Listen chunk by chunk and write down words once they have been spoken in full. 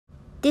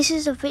This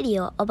is a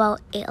video about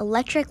an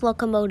electric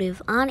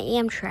locomotive on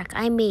Amtrak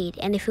I made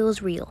and if it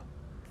was real.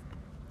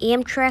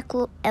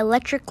 Amtrak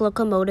electric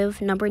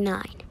locomotive number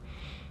 9.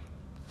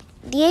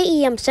 The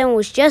AEM-7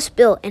 was just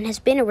built and has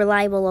been a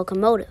reliable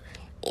locomotive.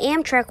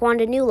 Amtrak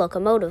wanted a new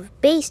locomotive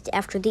based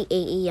after the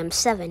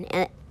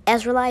AEM-7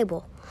 as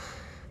reliable.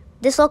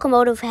 This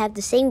locomotive had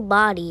the same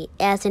body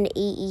as an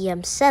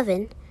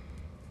AEM-7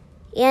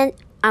 and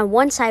on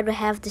one side would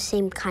have the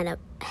same kind of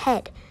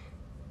head.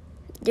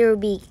 There would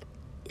be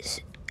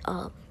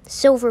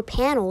silver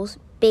panels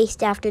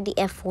based after the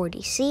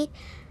F40C,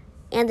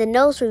 and the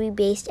nose would be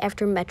based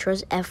after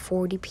Metro's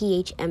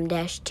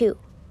F40PHM-2.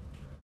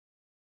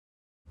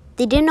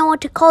 They didn't know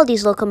what to call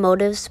these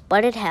locomotives,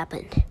 but it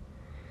happened.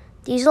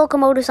 These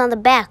locomotives on the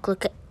back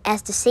look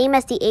as the same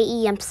as the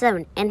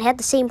AEM-7 and had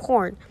the same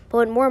horn, but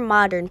with more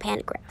modern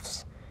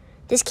pantographs.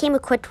 This came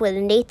equipped with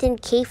a Nathan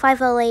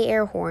K5LA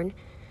air horn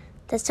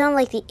that sounded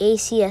like the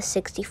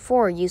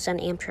ACS-64 used on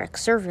Amtrak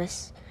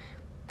service,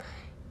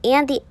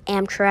 and the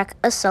Amtrak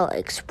Acela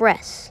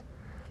Express.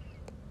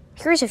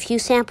 Here's a few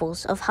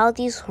samples of how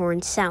these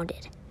horns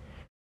sounded.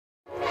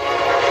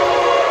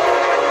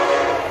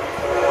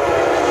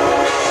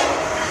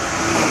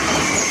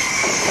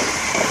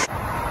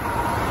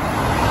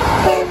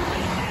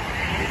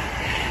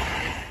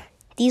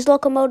 These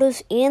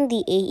locomotives and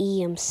the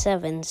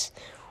AEM-7s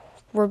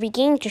were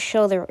beginning to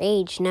show their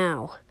age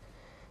now.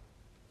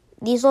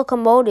 These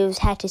locomotives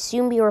had to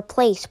soon be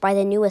replaced by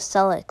the new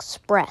Acela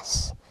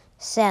Express,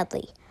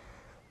 sadly.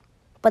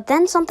 But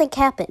then something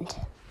happened.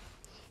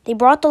 They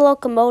brought the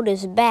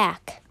locomotives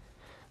back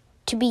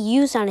to be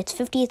used on its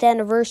 50th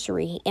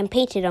anniversary and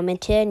painted them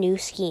into a new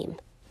scheme.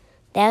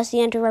 That was the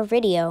end of our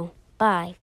video. Bye.